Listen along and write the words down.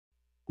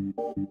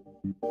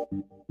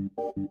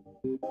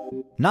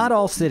Not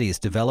all cities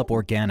develop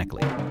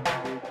organically.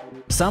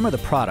 Some are the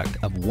product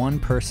of one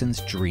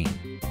person's dream.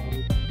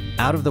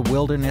 Out of the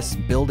wilderness,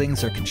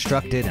 buildings are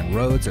constructed and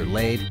roads are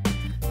laid.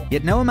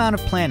 Yet no amount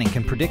of planning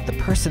can predict the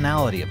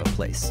personality of a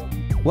place,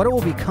 what it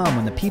will become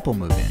when the people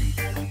move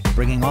in,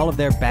 bringing all of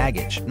their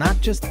baggage, not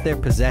just their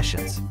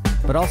possessions,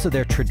 but also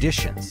their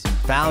traditions,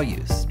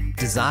 values,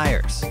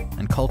 desires,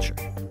 and culture.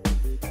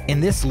 In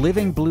this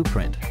living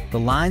blueprint, the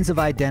lines of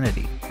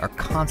identity are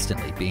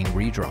constantly being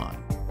redrawn.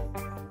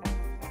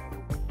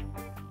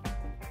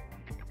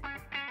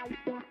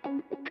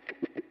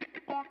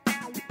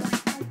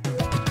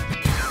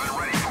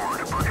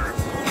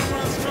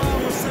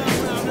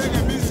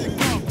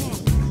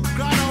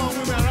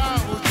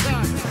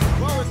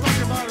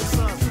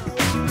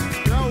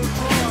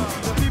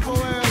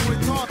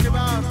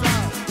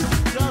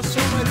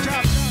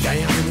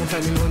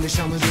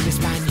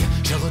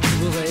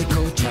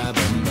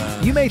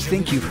 You may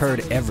think you've heard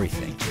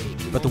everything,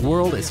 but the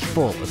world is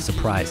full of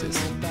surprises.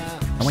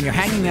 And when you're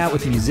hanging out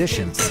with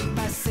musicians,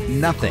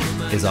 nothing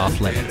is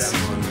off limits.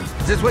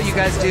 Is this what you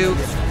guys do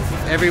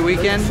every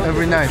weekend?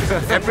 Every night.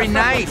 Every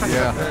night?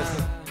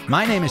 Yeah.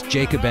 My name is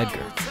Jacob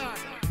Edgar.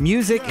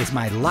 Music is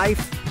my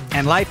life,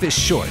 and life is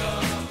short.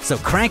 So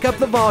crank up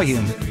the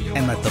volume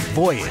and let the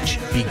voyage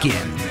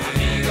begin.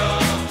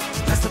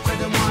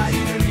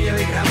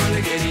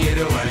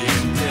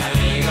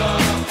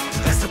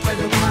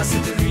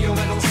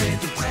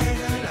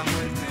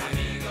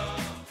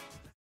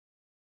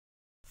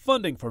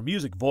 Funding for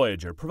Music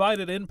Voyager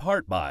provided in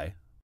part by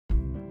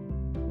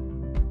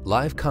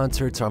Live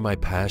concerts are my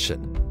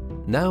passion.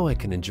 Now I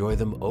can enjoy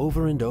them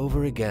over and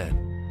over again.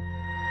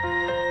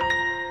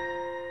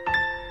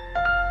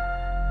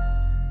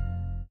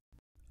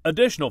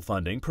 Additional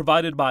funding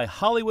provided by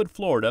Hollywood,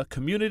 Florida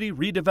Community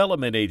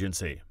Redevelopment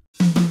Agency.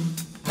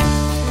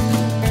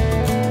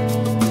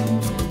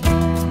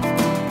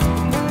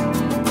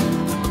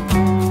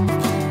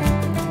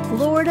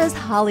 Florida's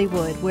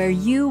Hollywood, where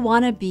you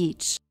want a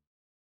beach.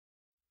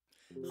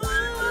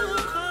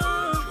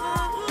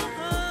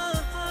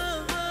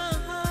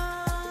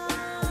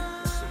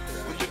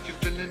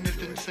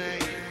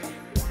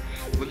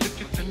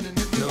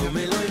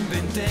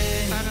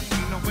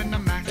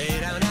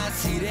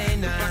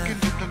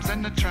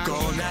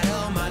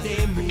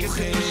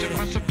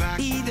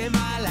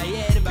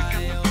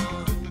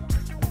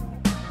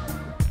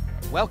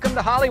 Welcome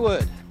to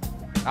Hollywood.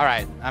 All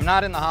right, I'm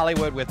not in the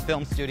Hollywood with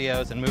film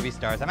studios and movie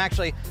stars. I'm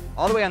actually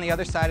all the way on the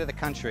other side of the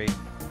country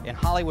in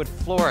Hollywood,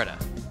 Florida.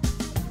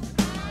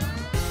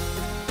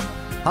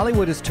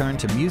 Hollywood has turned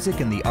to music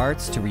and the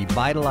arts to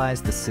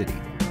revitalize the city.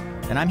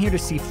 And I'm here to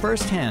see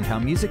firsthand how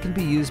music can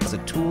be used as a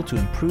tool to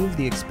improve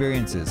the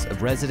experiences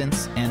of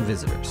residents and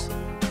visitors.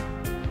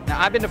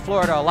 Now, I've been to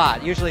Florida a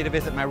lot, usually to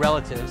visit my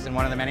relatives in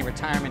one of the many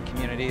retirement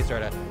communities or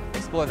to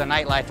explore the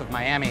nightlife of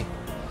Miami.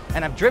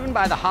 And I've driven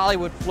by the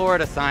Hollywood,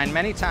 Florida sign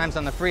many times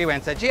on the freeway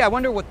and said, gee, I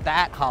wonder what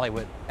that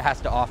Hollywood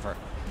has to offer.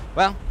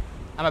 Well,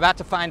 I'm about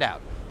to find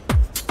out.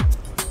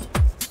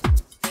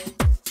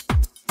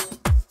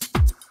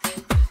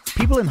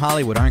 People in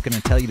Hollywood aren't going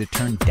to tell you to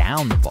turn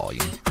down the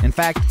volume. In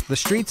fact, the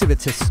streets of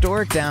its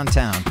historic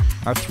downtown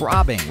are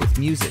throbbing with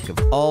music of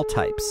all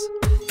types.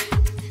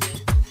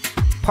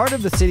 Part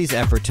of the city's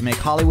effort to make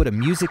Hollywood a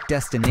music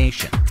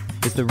destination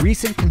is the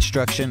recent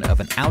construction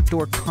of an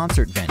outdoor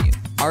concert venue,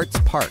 Arts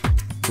Park,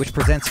 which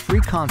presents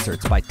free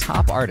concerts by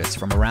top artists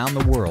from around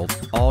the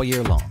world all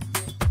year long.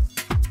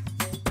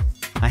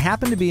 I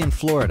happen to be in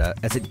Florida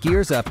as it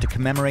gears up to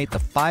commemorate the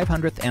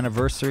 500th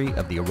anniversary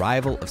of the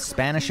arrival of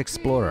Spanish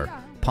explorer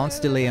Ponce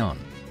de Leon.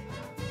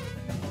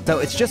 So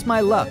it's just my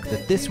luck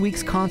that this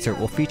week's concert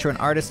will feature an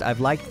artist I've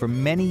liked for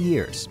many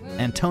years,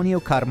 Antonio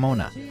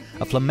Carmona,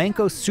 a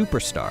flamenco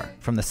superstar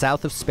from the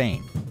south of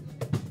Spain.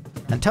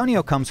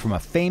 Antonio comes from a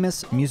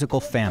famous musical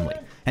family,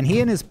 and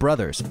he and his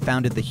brothers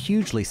founded the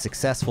hugely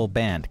successful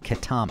band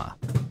Ketama.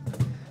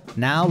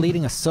 Now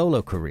leading a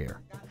solo career,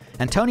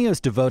 Antonio's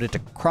devoted to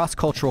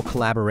cross-cultural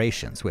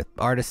collaborations with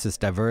artists as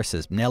diverse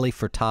as Nelly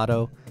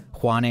Furtado,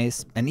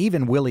 Juanes, and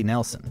even Willie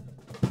Nelson.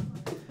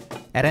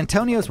 At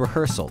Antonio's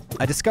rehearsal,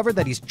 I discovered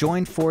that he's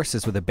joined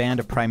forces with a band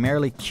of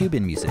primarily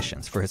Cuban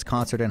musicians for his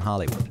concert in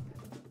Hollywood.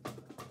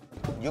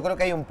 Yo creo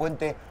que hay un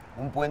puente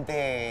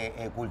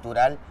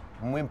cultural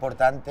muy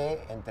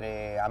importante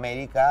entre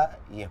América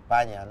y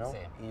España, ¿no? Sí.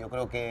 Y yo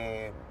creo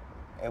que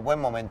es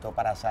buen momento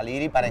para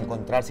salir y para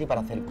encontrarse y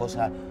para hacer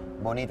cosas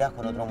bonitas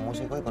con otros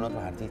músicos y con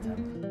otros artistas.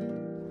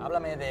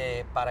 Háblame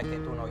de Para que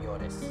tú no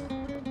llores.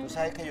 Tú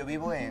sabes que yo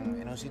vivo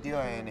en un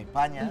sitio en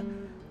España,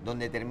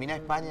 donde termina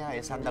España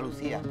es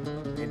Andalucía.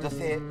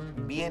 Entonces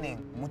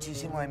vienen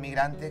muchísimos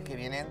emigrantes que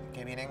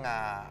vienen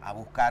a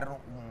buscar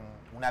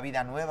una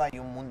vida nueva y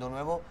un mundo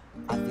nuevo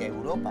hacia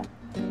Europa.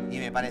 Y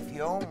me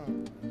pareció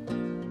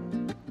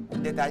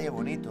un detalle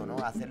bonito, ¿no?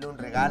 Hacerle un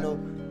regalo,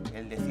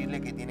 el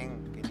decirle que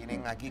tienen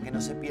aquí, que no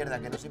se pierda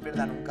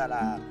nunca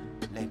la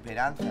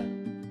esperanza.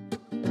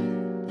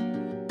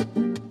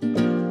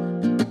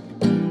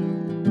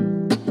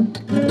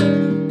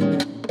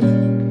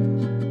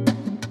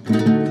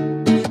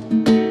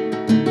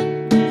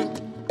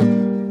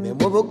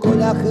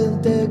 la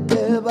gente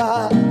que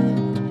va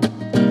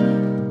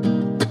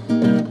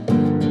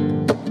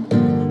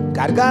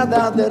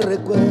cargada de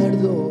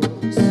recuerdos.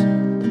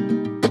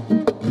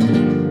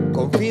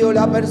 Confío en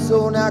la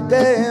persona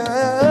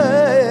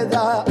que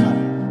da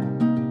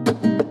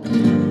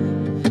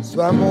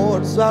su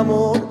amor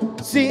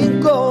sin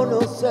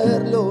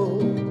conocerlo.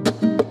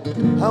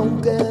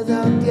 Aún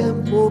queda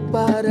tiempo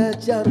para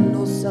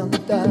echarnos a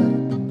andar.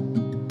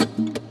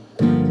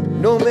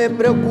 No me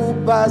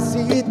preocupa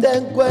si te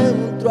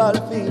encuentro al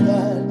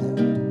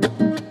final.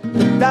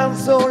 Tan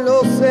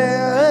solo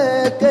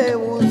sé que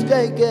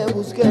busqué y que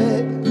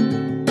busqué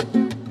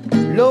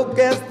lo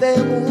que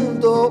este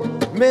mundo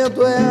me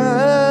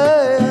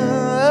duele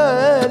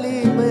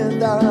y me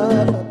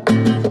da.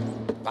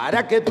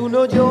 Para que tú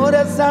no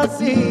llores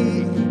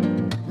así,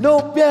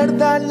 no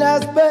pierdas la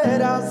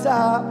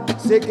esperanza.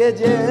 Sé que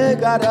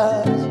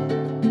llegarás,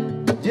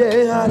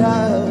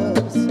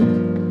 llegarás.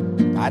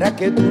 Para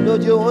que tú no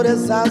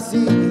llores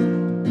así,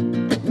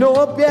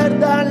 no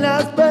pierdas la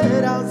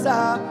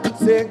esperanza.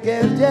 Sé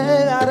que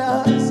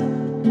llegarás,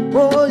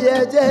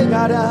 oye,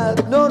 llegarás.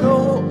 No,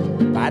 no,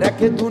 para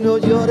que tú no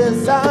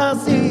llores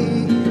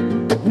así,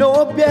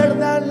 no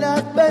pierdas la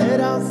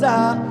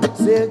esperanza.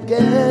 Sé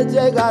que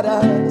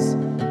llegarás,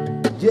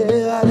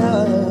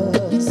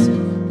 llegarás.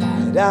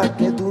 Para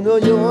que tú no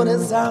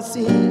llores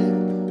así,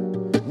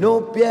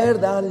 no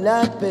pierdas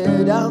la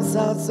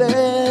esperanza.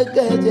 Sé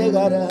que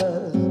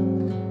llegarás,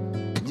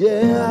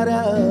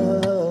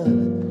 llegarás.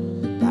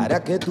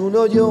 Para que tú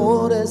no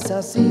llores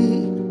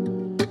así,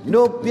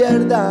 no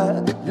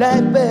pierdas la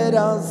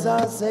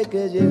esperanza. Sé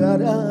que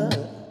llegarás,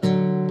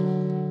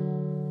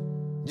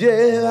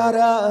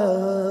 llegarás.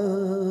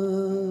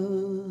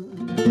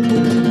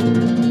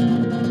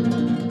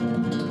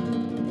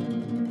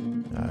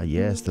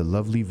 Yes, the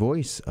lovely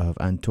voice of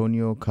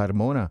Antonio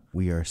Carmona.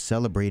 We are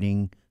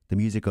celebrating the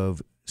music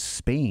of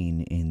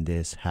Spain in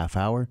this half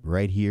hour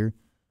right here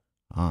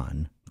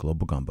on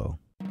Global Gumbo.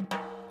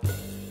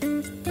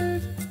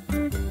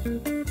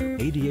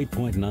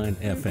 88.9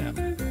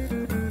 FM,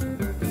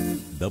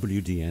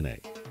 WDNA.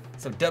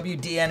 So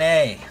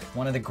WDNA,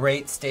 one of the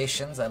great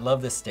stations. I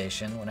love this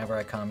station. Whenever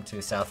I come to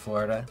South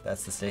Florida,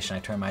 that's the station I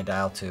turn my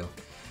dial to.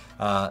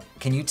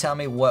 Can you tell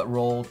me what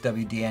role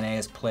WDNA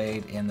has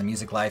played in the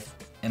music life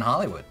in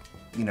Hollywood?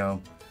 You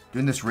know,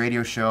 doing this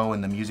radio show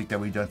and the music that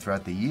we've done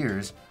throughout the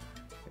years,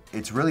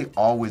 it's really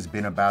always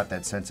been about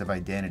that sense of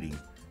identity.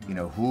 You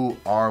know, who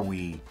are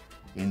we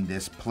in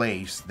this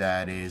place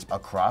that is a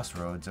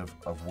crossroads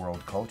of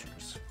world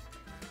cultures?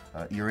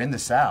 You're in the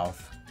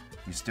South,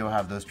 you still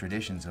have those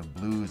traditions of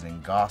blues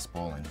and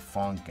gospel and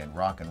funk and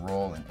rock and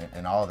roll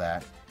and all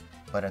that,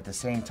 but at the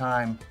same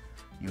time,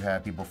 you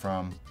have people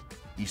from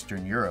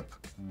Eastern Europe,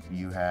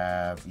 you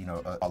have, you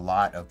know, a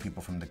lot of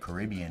people from the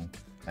Caribbean,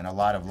 and a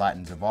lot of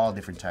Latins of all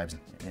different types,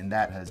 and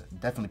that has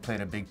definitely played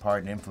a big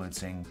part in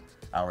influencing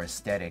our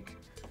aesthetic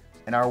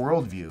and our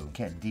worldview. You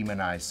can't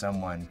demonize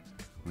someone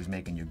who's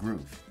making you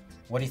groove.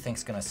 What do you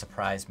think's gonna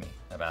surprise me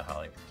about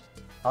Hollywood?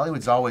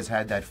 Hollywood's always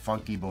had that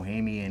funky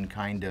bohemian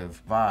kind of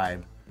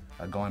vibe,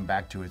 going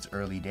back to its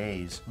early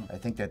days. I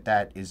think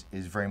that is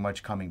very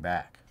much coming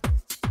back.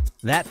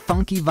 That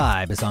funky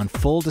vibe is on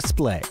full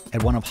display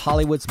at one of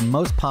Hollywood's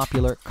most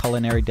popular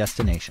culinary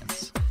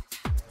destinations.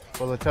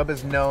 Well, La Tub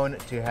is known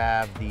to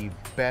have the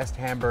best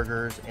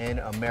hamburgers in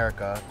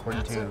America,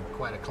 according That's to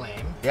quite a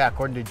claim. Yeah,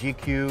 according to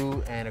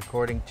GQ and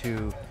according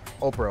to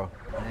Oprah.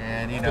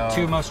 And you know, the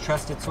two most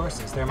trusted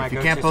sources. They're my if you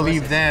go-to can't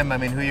believe sources. them, I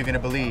mean, who are you going to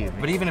believe?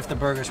 But even if the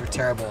burgers were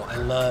terrible, I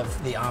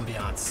love the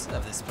ambiance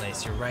of this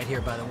place. You're right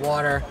here by the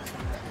water.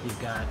 You've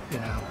got, you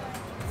know,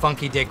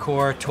 funky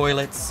decor,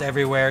 toilets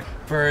everywhere,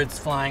 birds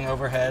flying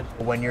overhead.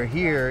 When you're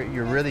here,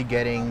 you're really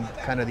getting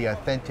kind of the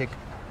authentic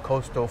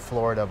coastal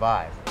Florida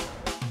vibe.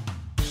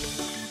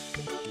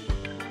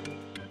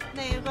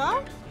 There you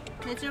go.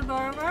 It's your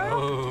burger.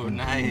 Oh,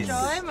 nice.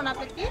 Enjoy. Bon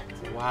appetit.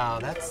 Wow,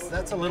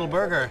 that's a little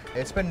burger.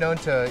 It's been known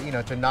to, you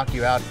know, to knock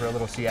you out for a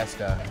little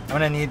siesta. I'm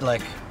gonna need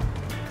like,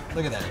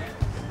 look at that.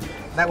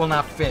 That will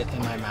not fit in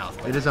my mouth.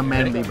 It is a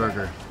manly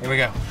burger. Here we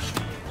go.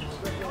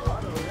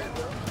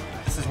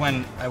 This is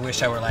when I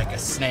wish I were like a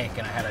snake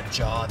and I had a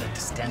jaw that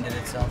distended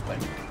itself, but.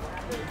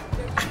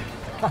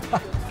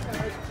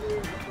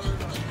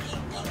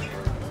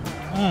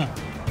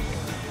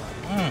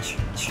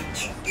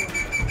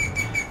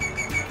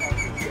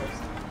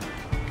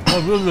 Oh,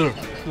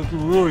 this is a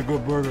really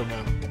good burger,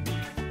 man.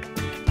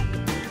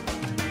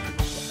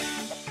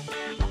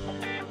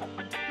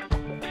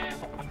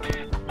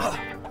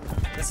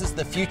 This is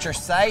the future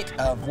site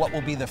of what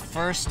will be the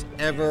first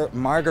ever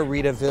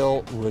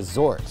Margaritaville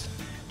resort.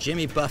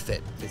 Jimmy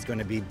Buffett is going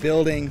to be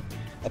building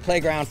a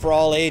playground for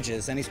all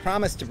ages, and he's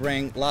promised to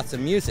bring lots of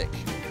music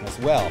as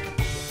well.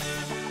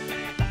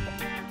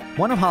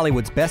 One of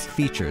Hollywood's best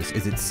features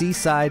is its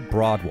seaside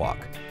Broadwalk,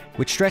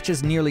 which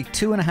stretches nearly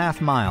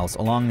 2.5 miles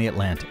along the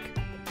Atlantic.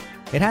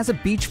 It has a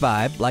beach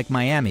vibe like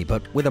Miami,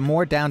 but with a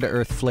more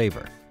down-to-earth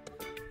flavor.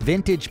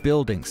 Vintage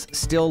buildings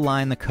still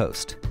line the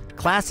coast,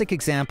 classic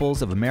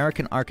examples of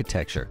American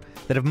architecture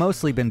that have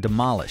mostly been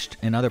demolished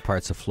in other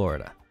parts of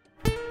Florida.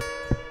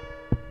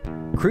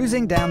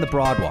 Cruising down the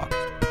Broadwalk,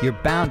 you're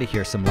bound to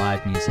hear some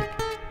live music.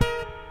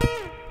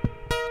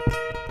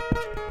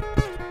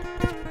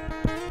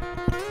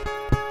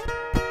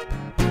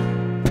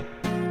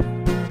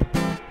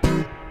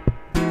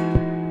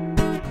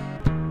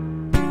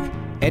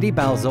 Eddie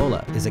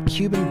Balzola is a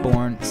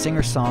Cuban-born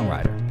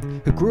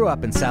singer-songwriter who grew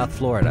up in South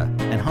Florida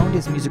and honed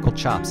his musical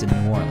chops in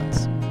New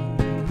Orleans.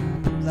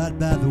 Light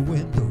by the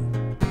window,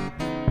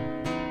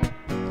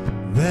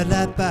 red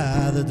light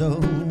by the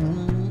door.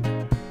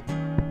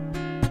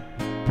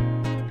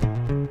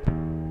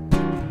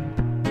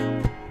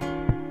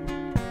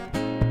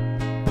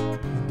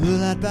 Blue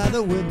light by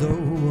the window,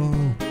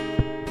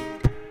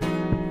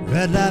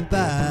 red light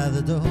by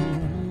the door.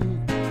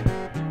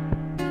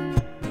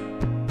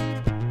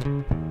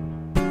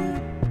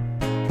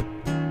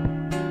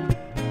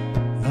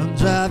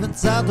 Driving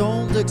south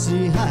on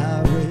Dixie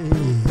Highway,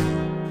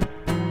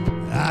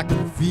 I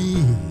can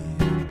feel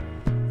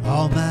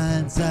all my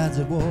insides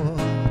at war.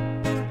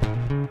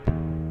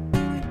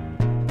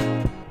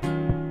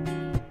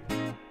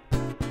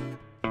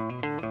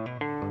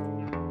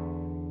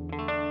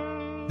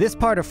 This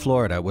part of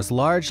Florida was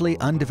largely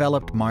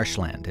undeveloped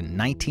marshland in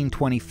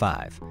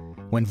 1925,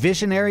 when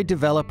visionary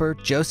developer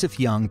Joseph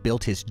Young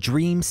built his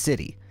Dream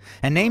City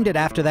and named it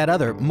after that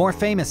other, more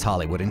famous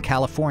Hollywood in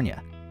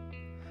California.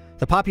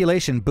 The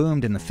population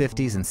boomed in the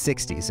 50s and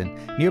 60s,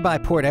 and nearby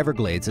Port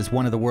Everglades is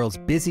one of the world's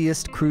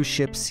busiest cruise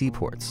ship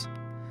seaports.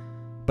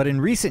 But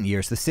in recent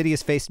years, the city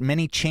has faced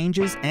many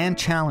changes and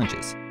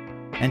challenges.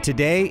 And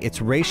today,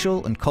 its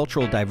racial and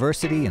cultural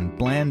diversity and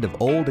blend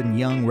of old and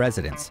young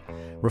residents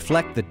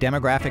reflect the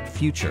demographic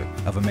future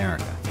of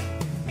America.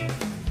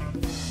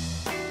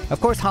 Of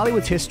course,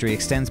 Hollywood's history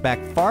extends back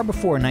far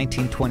before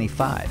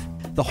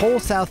 1925. The whole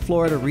South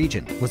Florida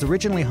region was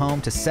originally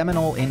home to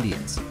Seminole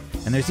Indians,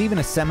 and there's even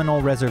a Seminole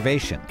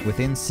reservation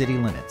within city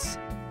limits.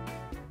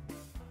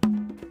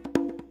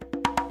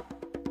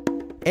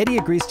 Eddie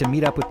agrees to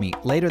meet up with me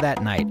later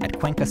that night at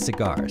Cuenca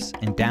Cigars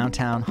in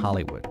downtown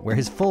Hollywood, where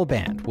his full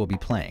band will be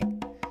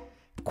playing.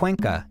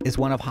 Cuenca is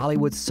one of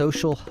Hollywood's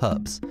social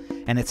hubs,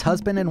 and its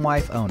husband and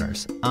wife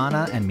owners,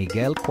 Ana and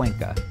Miguel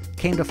Cuenca,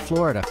 came to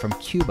Florida from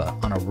Cuba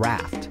on a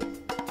raft.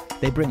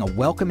 They bring a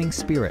welcoming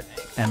spirit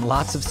and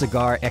lots of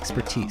cigar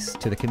expertise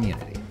to the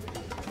community.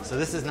 So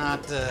this is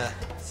not the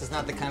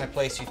kind of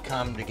place you'd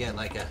come to get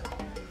like a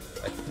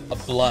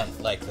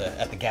blunt like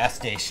at the gas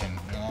station.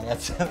 You know,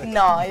 that's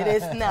no, it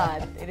is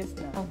not. It is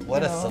not.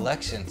 What a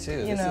selection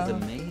too. This is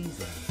amazing.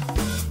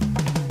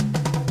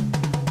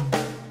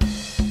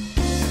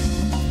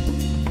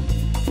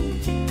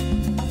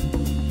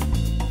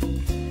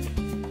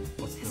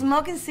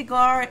 Smoking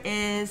cigar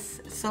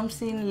is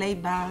something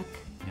laid back.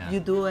 Yeah. You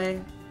do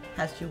it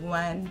as you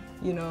want.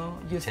 You know,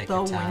 you Take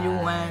stop your when you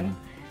time. want.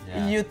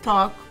 Yeah. You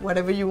talk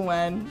whatever you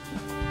want.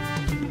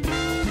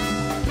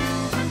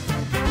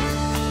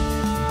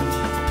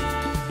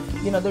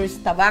 You know, there is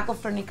tobacco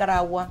from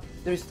Nicaragua,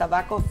 there is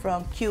tobacco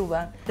from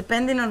Cuba.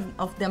 Depending on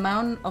the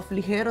amount of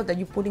ligero that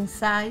you put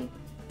inside,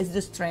 is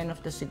the strain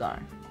of the cigar.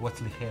 What's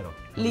ligero?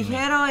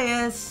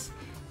 Ligero is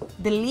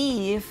the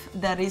leaf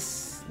that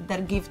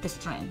gives the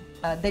strain.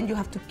 Then you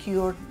have to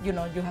cure. You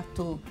know, you have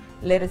to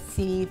let it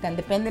sit, and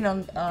depending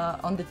on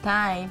the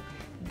time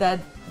that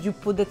you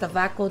put the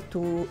tobacco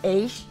to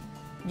age,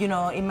 you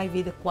know, it might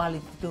be the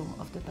quality too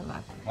of the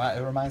tobacco. Wow,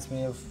 it reminds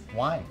me of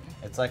wine.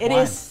 It's like it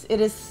wine. It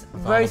is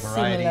very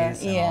similar.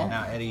 Yeah.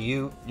 Now, Eddie,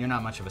 you're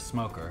not much of a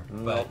smoker,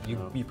 but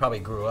you probably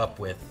grew up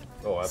with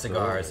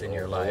cigars in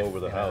your life. All over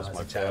the house.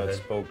 My dad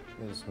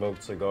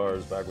smoked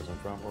cigars backwards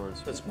and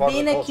frontwards. It's part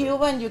Being a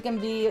Cuban, you can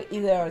be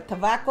either a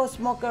tobacco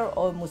smoker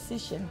or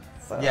musician.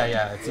 So.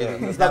 Yeah.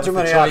 There's not too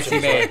many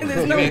options.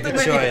 You made the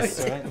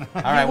choice. Right?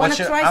 All right, want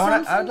to try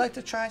something? I would like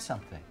to try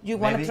something. You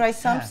want to try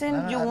something?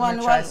 Yeah, you want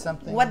to try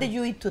something? What did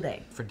you eat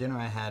today? For dinner,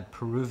 I had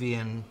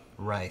Peruvian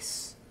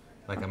rice.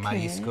 Like a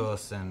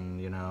mariscos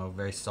and, you know,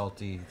 very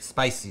salty,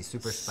 spicy,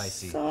 super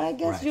spicy. So I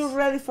guess rice. you're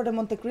ready for the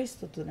Monte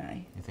Cristo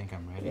tonight. You think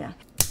I'm ready? Yeah.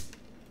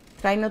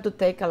 Try not to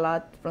take a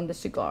lot from the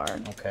cigar.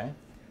 Okay.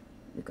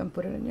 You can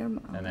put it in your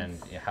mouth. And then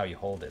how you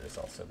hold it is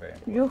also very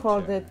important. You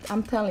hold too. it.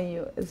 I'm telling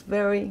you, it's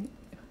very,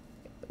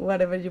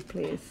 whatever you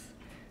please.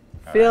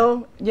 All Feel,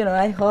 right. you know,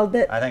 I hold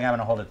it. I think I'm going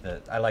to hold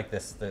it. I like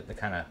this, the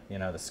kind of, you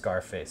know, the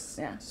Scarface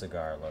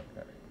cigar look.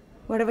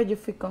 Whatever you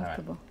feel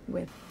comfortable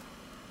with.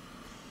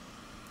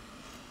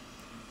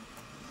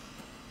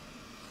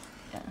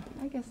 Yeah,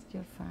 I guess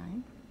you're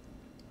fine.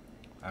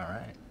 All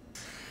right.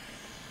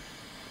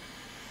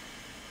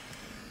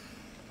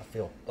 I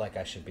feel like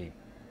I should be,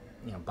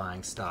 you know,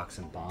 buying stocks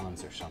and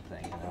bonds or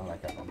something, you know,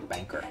 like a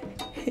banker.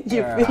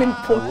 You're feeling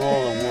poor.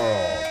 Rolling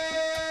world.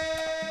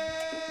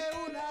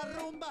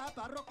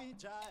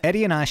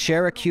 Eddie and I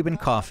share a Cuban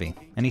coffee,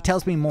 and he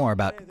tells me more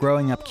about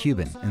growing up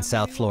Cuban in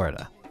South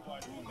Florida.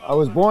 I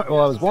was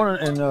born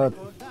in a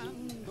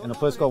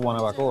place called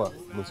Guanabacoa,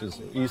 which is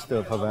east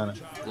of Havana.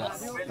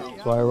 Yes.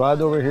 So I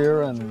arrived over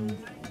here, and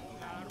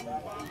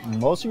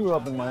mostly grew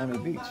up in Miami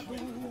Beach.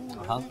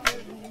 Uh-huh.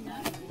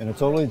 In a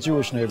totally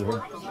Jewish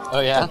neighborhood. Oh,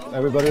 yeah?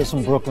 Everybody is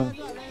from Brooklyn.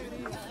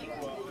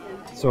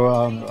 So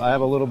I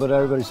have a little bit,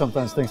 everybody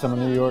sometimes thinks I'm a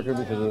New Yorker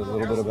because of a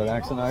little bit of an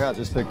accent I got.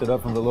 Just picked it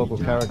up from the local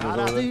characters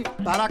over there.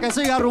 Para que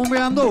siga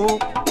rumbeando.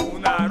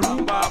 Una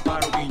rumba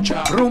para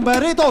pinchar.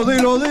 Rumberito,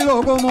 dilo,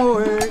 dilo como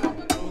es.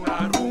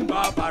 Una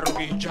rumba para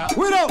pinchar.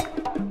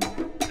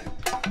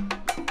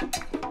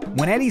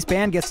 When Eddie's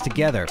band gets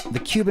together, the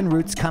Cuban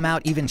roots come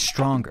out even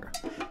stronger.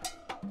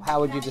 How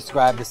would you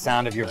describe the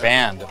sound of your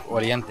band,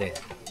 Oriente?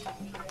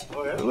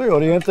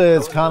 Oriente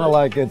is kind of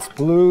like it's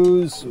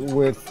blues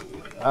with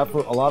a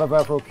lot of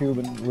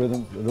Afro-Cuban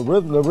rhythm.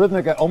 The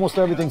rhythmic, almost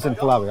everything's in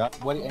clave.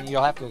 And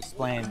you'll have to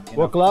explain.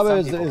 Well,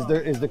 clave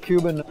is the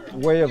Cuban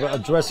way of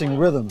addressing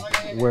rhythm,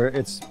 where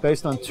it's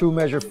based on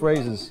 2-measure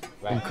phrases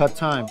in cut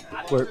time.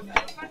 Where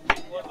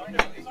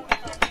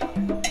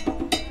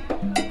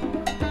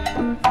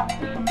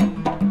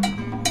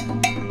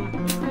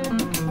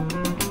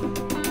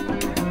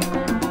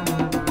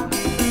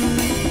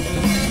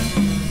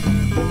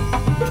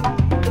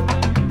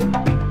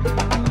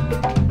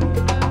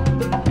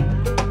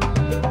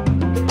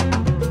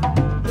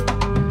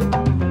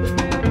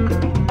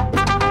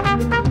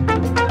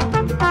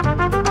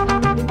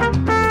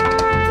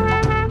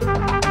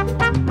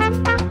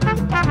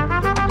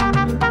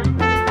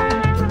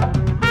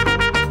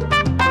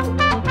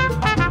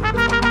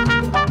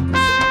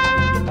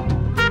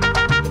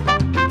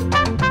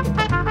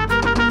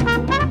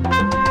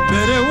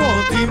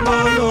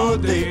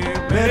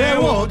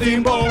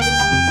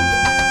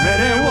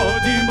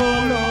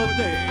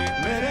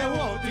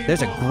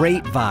There's a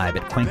great vibe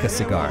at Cuenca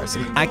Cigars.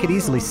 I could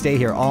easily stay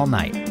here all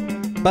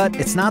night. But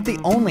it's not the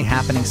only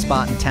happening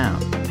spot in town,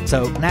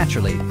 so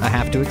naturally, I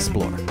have to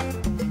explore.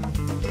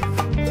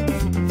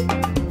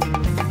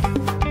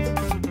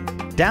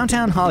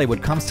 Downtown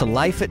Hollywood comes to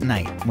life at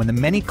night when the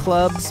many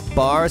clubs,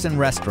 bars, and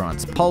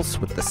restaurants pulse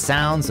with the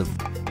sounds of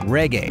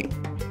reggae,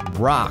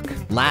 rock,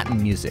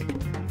 Latin music.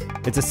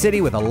 It's a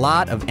city with a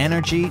lot of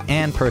energy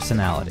and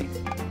personality.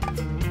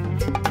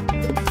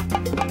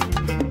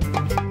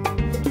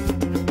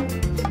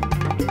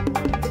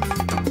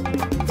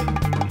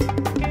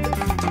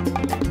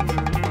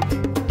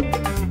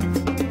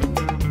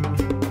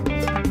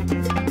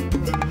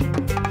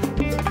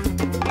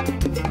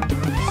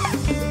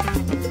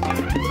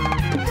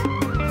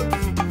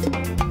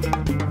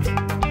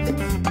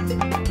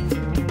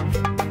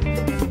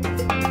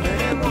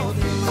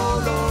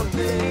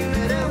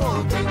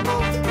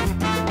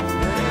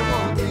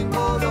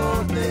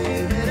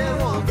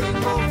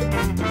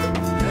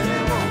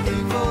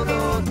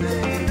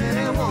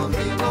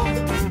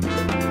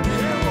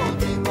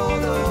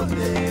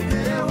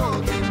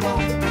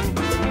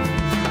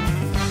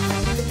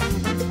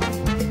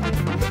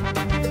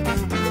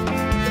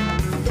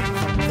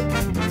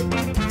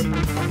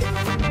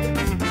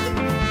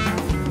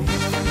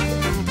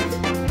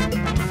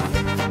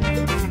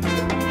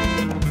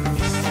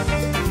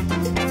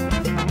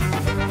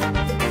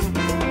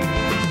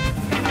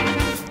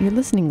 You're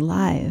listening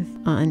live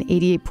on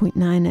 88.9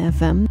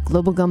 FM,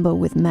 Global Gumbo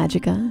with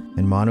Magica.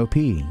 And Mono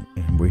P.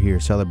 And we're here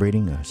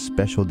celebrating a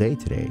special day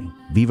today.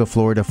 Viva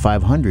Florida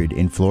 500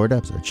 in Florida.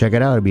 So check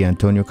it out. It'll be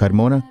Antonio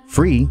Carmona,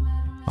 free,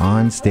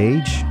 on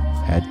stage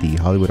at the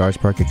Hollywood Arts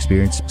Park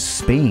Experience,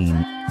 Spain.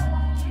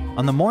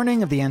 On the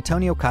morning of the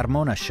Antonio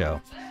Carmona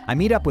show, I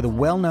meet up with a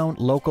well-known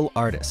local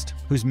artist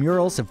whose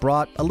murals have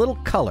brought a little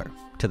color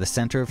to the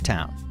center of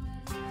town.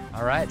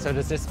 All right, so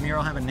does this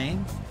mural have a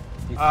name?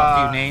 Do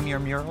you name your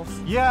murals?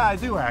 Yeah, I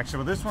do actually.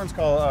 Well, this one's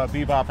called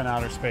Bebop in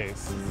Outer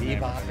Space.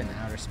 Bebop in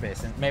Outer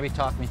Space. And maybe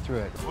talk me through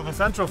it. Well, the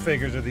central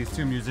figures are these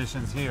two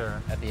musicians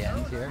here. At the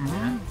end here?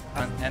 Mm-hmm.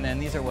 Yeah. And then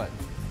these are what?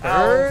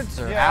 Birds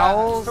or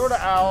owls? Sort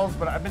of owls,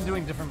 but I've been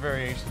doing different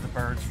variations of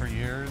birds for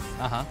years.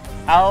 Uh-huh.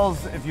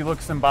 Owls, if you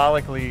look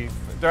symbolically,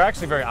 they're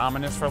actually very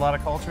ominous for a lot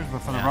of cultures, but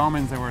for the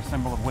Romans, they were a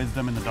symbol of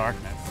wisdom in the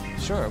darkness.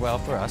 Sure, well,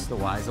 for us, the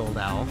wise old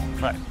owl.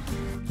 Right.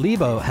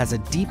 Lebo has a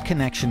deep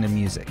connection to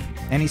music,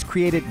 and he's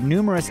created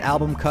numerous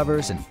album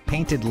covers and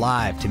painted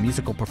live to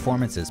musical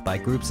performances by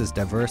groups as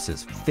diverse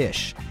as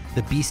Fish,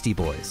 the Beastie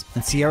Boys,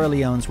 and Sierra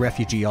Leone's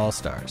Refugee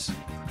All-Stars.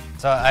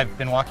 So I've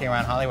been walking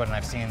around Hollywood and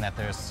I've seen that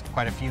there's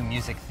quite a few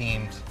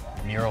music-themed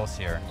murals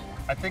here.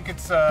 I think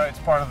it's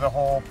part of the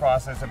whole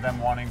process of them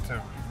wanting to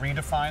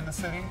redefine the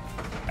city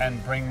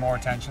and bring more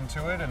attention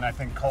to it, and I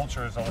think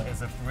culture is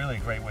a really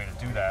great way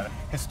to do that.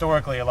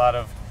 Historically, a lot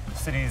of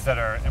cities that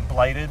are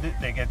blighted,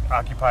 they get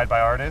occupied by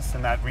artists,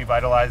 and that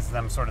revitalizes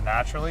them sort of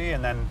naturally,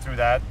 and then through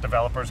that,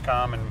 developers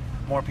come and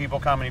more people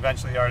come, and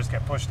eventually the artists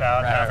get pushed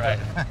out. Right.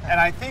 And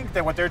I think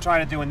that what they're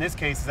trying to do in this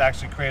case is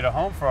actually create a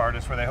home for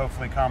artists where they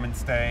hopefully come and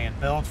stay and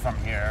build from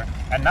here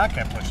and not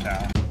get pushed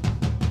out.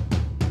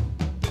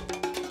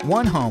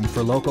 One home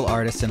for local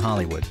artists in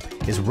Hollywood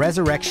is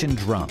Resurrection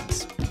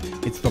Drums.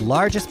 It's the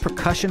largest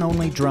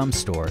percussion-only drum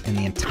store in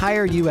the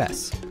entire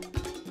U.S.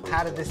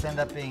 How did this end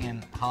up being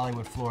in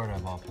Hollywood, Florida,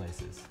 of all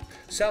places?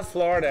 South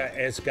Florida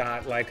has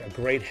got like a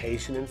great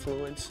Haitian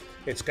influence.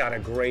 It's got a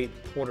great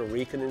Puerto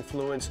Rican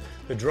influence.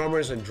 The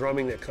drummers and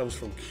drumming that comes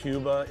from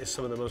Cuba is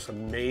some of the most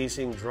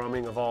amazing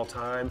drumming of all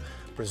time.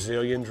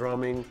 Brazilian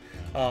drumming.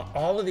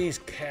 All of these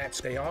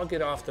cats, they all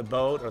get off the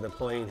boat or the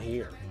plane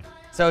here.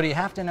 So do you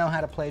have to know how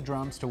to play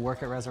drums to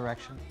work at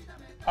Resurrection?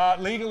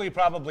 Legally,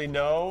 probably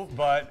no,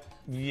 but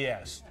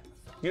yes.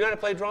 You know how to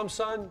play drums,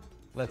 son?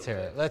 Let's hear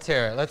it. Let's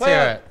hear it. Let's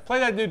hear it. Play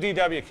that new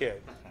DW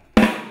kid.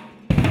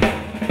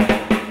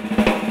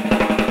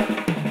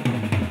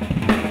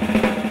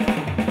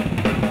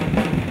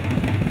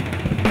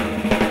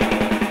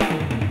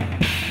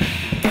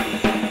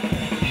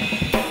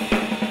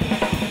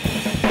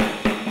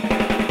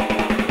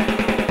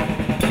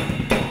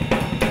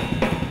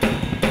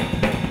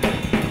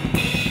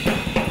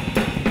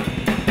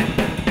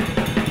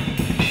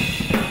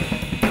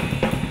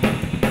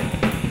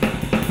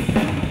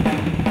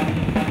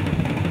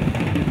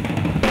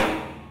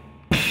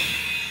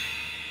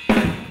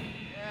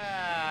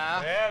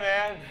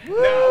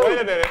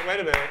 Wait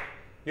a minute.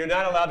 You're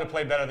not allowed to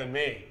play better than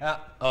me.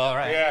 All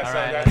right. Yeah, all so,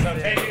 right. so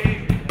take it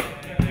easy.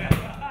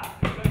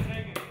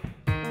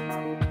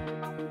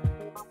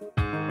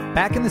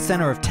 Back in the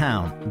center of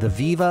town, the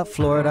Viva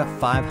Florida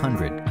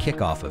 500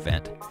 kickoff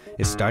event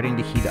is starting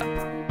to heat up.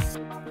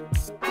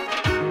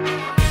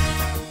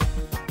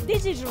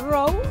 This is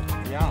raw,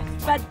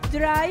 but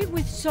dry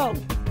with salt.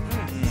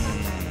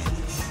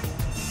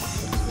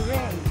 It's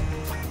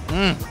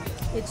great.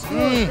 It's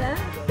good, huh?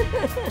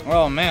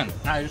 Oh man,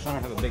 I just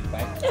want to have a big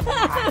bite.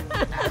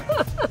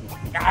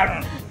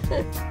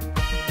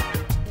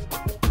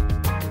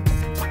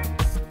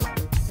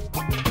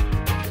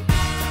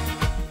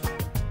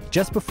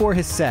 Just before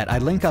his set, I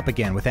link up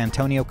again with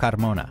Antonio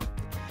Carmona.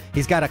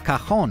 He's got a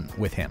cajon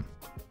with him,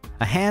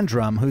 a hand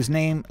drum whose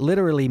name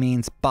literally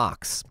means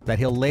box, that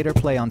he'll later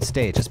play on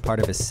stage as part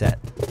of his set.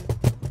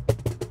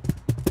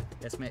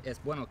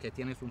 Es bueno que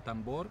tienes un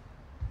tambor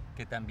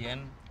que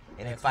también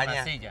en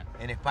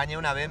España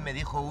una vez me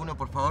dijo uno,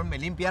 por favor, ¿me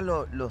limpian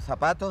los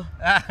zapatos?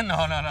 No.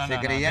 Se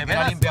creía que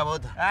era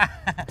limpiabotas.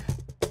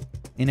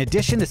 In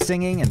addition to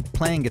singing and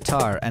playing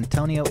guitar,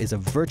 Antonio is a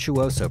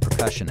virtuoso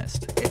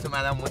percussionist. Esto me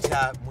ha dado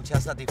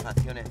muchas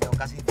satisfacciones. Tengo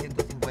casi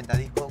 150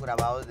 discos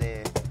grabados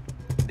de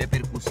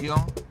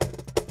percusión.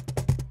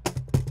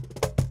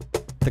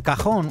 The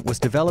cajon was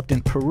developed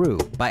in Peru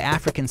by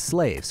African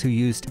slaves who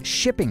used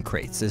shipping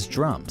crates as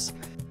drums.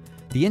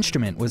 The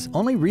instrument was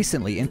only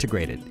recently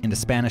integrated into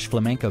Spanish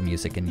flamenco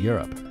music in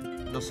Europe.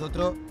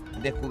 Nosotros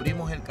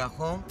descubrimos el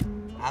cajón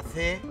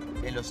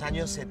en los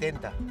años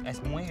 70.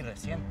 Es muy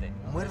reciente,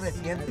 ¿no? Muy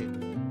reciente.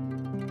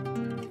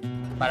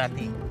 Para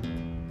ti,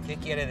 ¿qué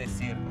quiere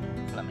decir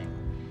flamenco?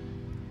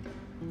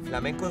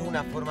 Flamenco es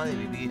una forma de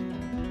vivir,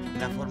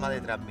 una forma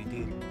de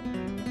transmitir.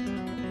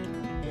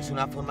 Es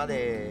una forma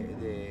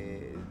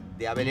de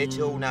haber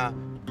hecho una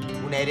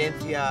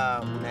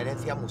herencia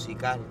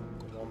musical.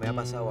 Me ha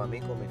pasado a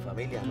mí con mi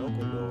familia, ¿no?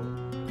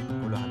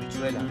 con los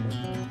habichuelas,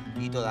 ¿no?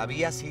 Y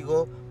todavía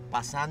sigo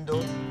pasando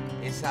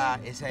esa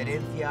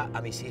herencia a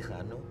mis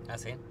hijas, ¿no? ¿Ah,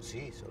 sí?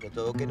 Sí, sobre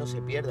todo que no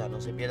se pierda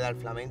el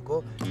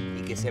flamenco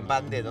y que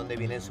sepan de dónde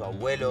vienen sus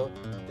abuelos,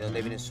 de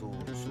dónde vienen sus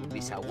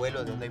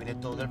bisabuelos, de dónde viene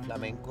todo el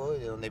flamenco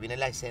y de dónde viene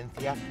la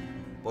esencia.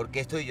 ¿Por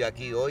qué estoy yo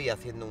aquí hoy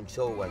haciendo un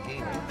show aquí,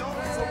 ¿no?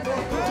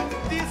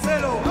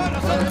 Díselo,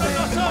 nosotros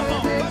no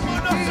somos,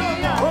 como no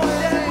somos.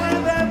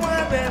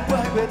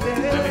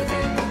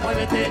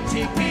 Muévete,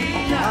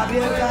 chiquilla.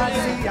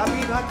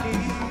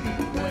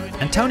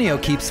 Antonio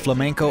keeps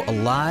flamenco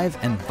alive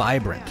and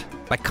vibrant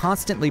by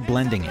constantly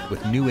blending it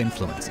with new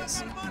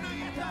influences.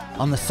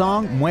 On the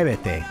song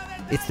Muévete,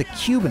 it's the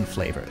Cuban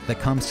flavor that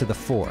comes to the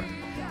fore,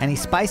 and he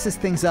spices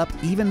things up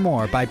even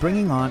more by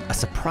bringing on a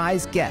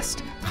surprise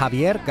guest,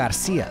 Javier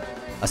Garcia,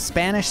 a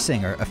Spanish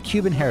singer of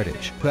Cuban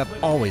heritage who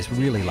I've always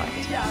really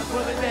liked.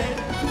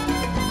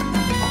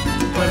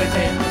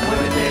 Muévete,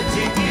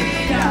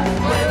 chiquilla,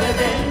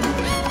 muévete.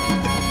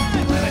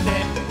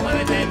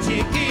 Muévete,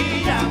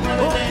 chiquilla,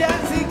 muévete. Porque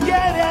si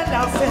quieres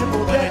la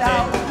hacemos de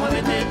lado.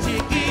 Muévete,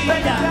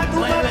 chiquilla,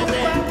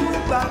 muévete.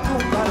 Muévete,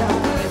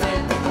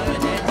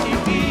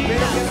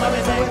 chiquilla,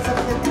 muévete.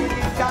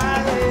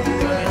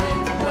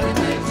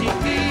 Muévete,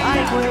 chiquilla.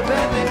 Ay,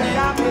 muévete,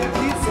 dame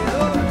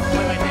díselo.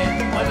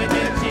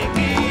 Muévete,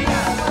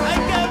 chiquilla. Ay,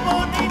 qué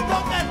bonito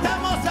que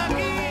estamos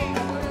aquí.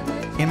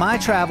 In my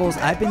travels,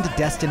 I've been to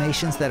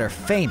destinations that are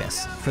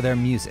famous for their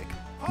music.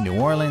 New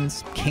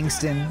Orleans,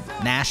 Kingston,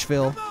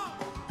 Nashville.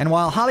 And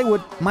while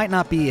Hollywood might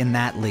not be in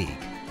that league,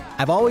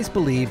 I've always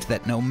believed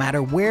that no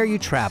matter where you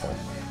travel,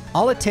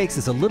 all it takes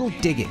is a little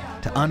digging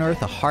to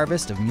unearth a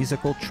harvest of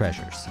musical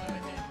treasures.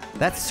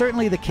 That's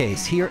certainly the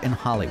case here in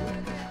Hollywood,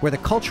 where the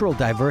cultural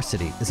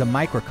diversity is a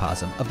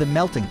microcosm of the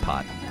melting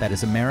pot that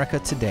is America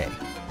today.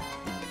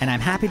 And I'm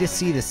happy to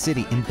see the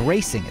city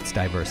embracing its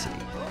diversity.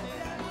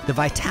 The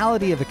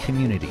vitality of a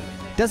community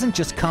doesn't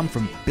just come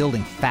from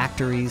building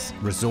factories,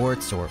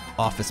 resorts, or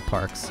office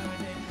parks.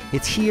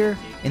 It's here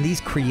in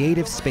these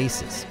creative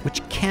spaces,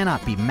 which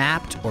cannot be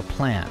mapped or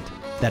planned,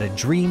 that a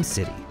dream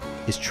city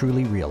is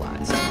truly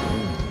realized.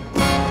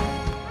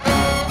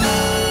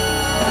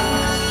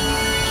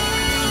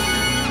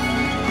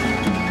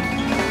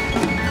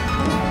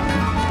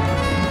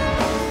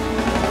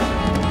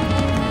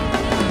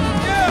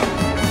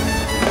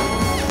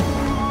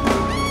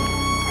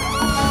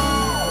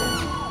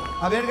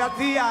 Javier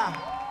García.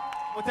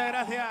 Muchas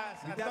gracias,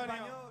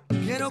 Antonio.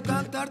 Quiero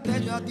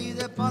cantarte yo a ti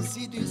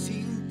despacito y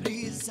sin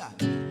prisa,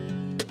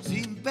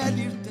 sin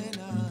pedirte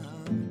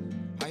nada,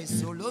 hay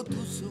solo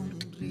tu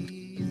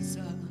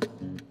sonrisa.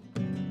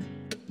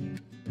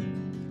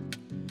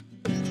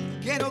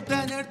 Quiero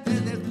tenerte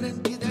de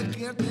frente y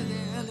despierta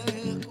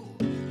de lejos,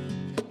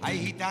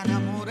 ay gitana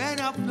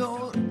morena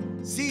flor,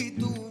 si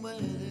tú me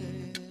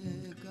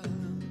dejas.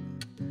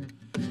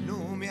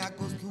 No me he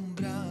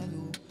acostumbrado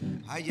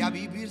a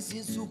vivir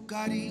sin sus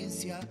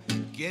caricias,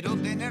 quiero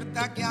tenerte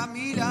aquí a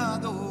mi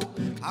lado,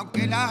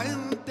 aunque la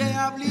gente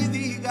hable y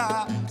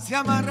diga, se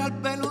amarra el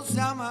pelo,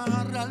 se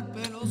amarra el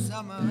pelo, se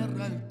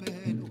amarra el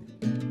pelo,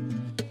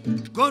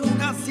 con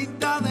una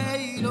cinta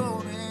de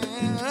hilo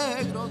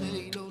negro,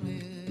 de hilo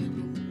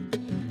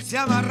negro, se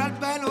amarra el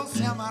pelo,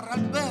 se amarra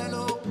el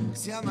pelo,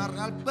 se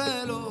amarra el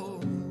pelo,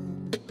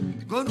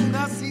 con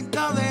una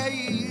cinta de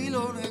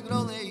hilo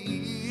negro, de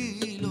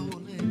hilo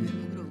negro.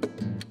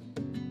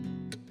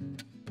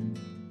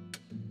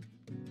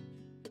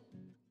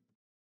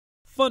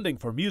 Funding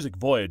for Music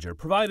Voyager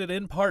provided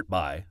in part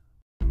by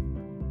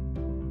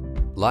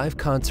Live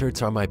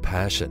concerts are my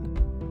passion.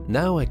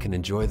 Now I can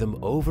enjoy them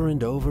over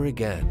and over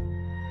again.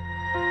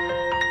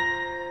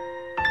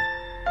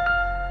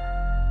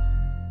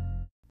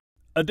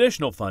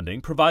 Additional funding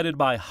provided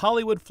by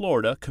Hollywood,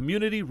 Florida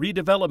Community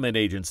Redevelopment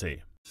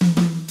Agency.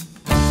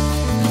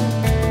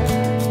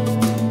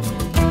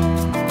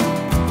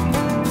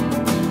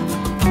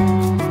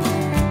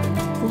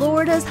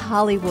 Florida's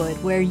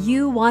Hollywood, where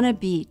you want a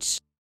beach.